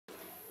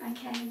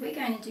Okay, we're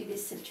going to do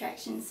this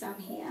subtraction sum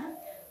here.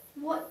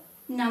 What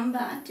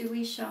number do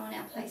we show on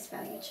our place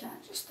value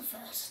chart? Just the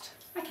first.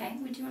 Okay,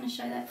 would you want to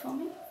show that for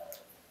me?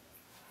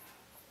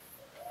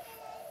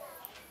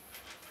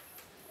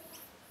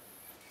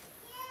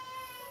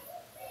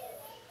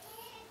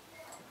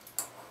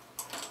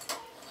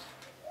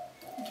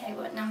 Okay,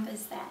 what number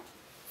is that?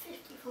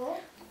 54.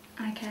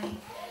 Okay.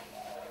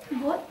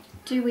 What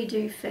do we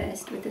do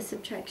first with the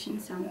subtraction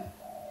sum?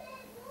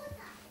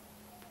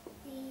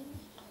 We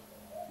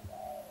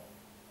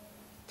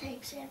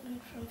take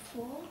 7 from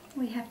 4.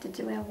 We have to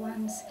do our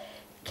ones.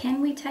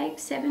 Can we take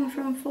 7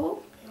 from 4?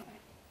 No.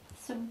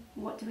 So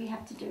what do we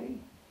have to do?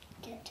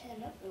 Get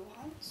 10 of the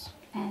ones.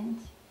 And?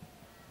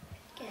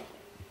 Get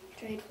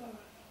trade for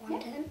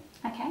 110.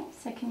 Yep. Okay,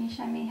 so can you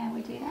show me how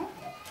we do that?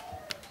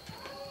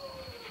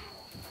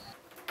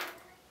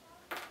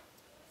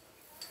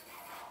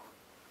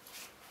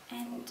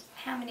 And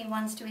how many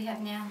ones do we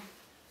have now?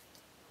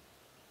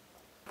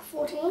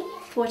 14.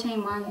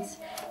 14 ones.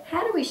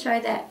 How do we show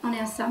that on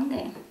our sum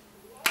there?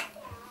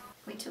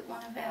 We took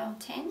one of our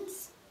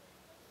 10s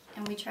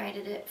and we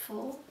traded it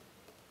for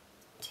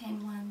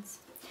 10 ones.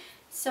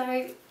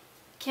 So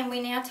can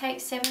we now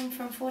take 7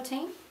 from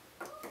 14?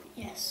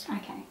 Yes.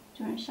 Okay,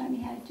 do you want to show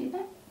me how to do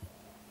that?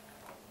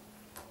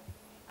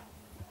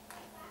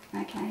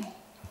 Okay.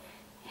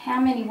 How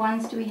many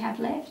ones do we have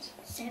left?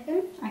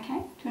 7. Okay,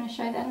 do you want to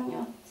show that on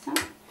your sum?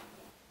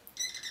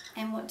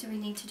 And what do we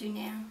need to do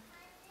now?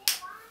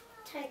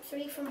 Take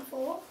 3 from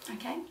 4.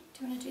 Okay,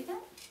 do you want to do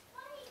that?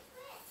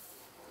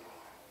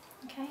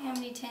 Okay, how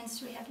many 10s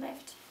do we have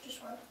left?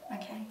 Just 1.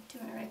 Okay, do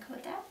you want to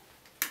record that?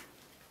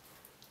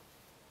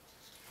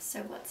 So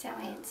what's our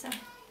answer?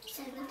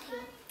 17.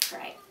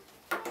 Great,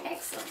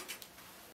 excellent.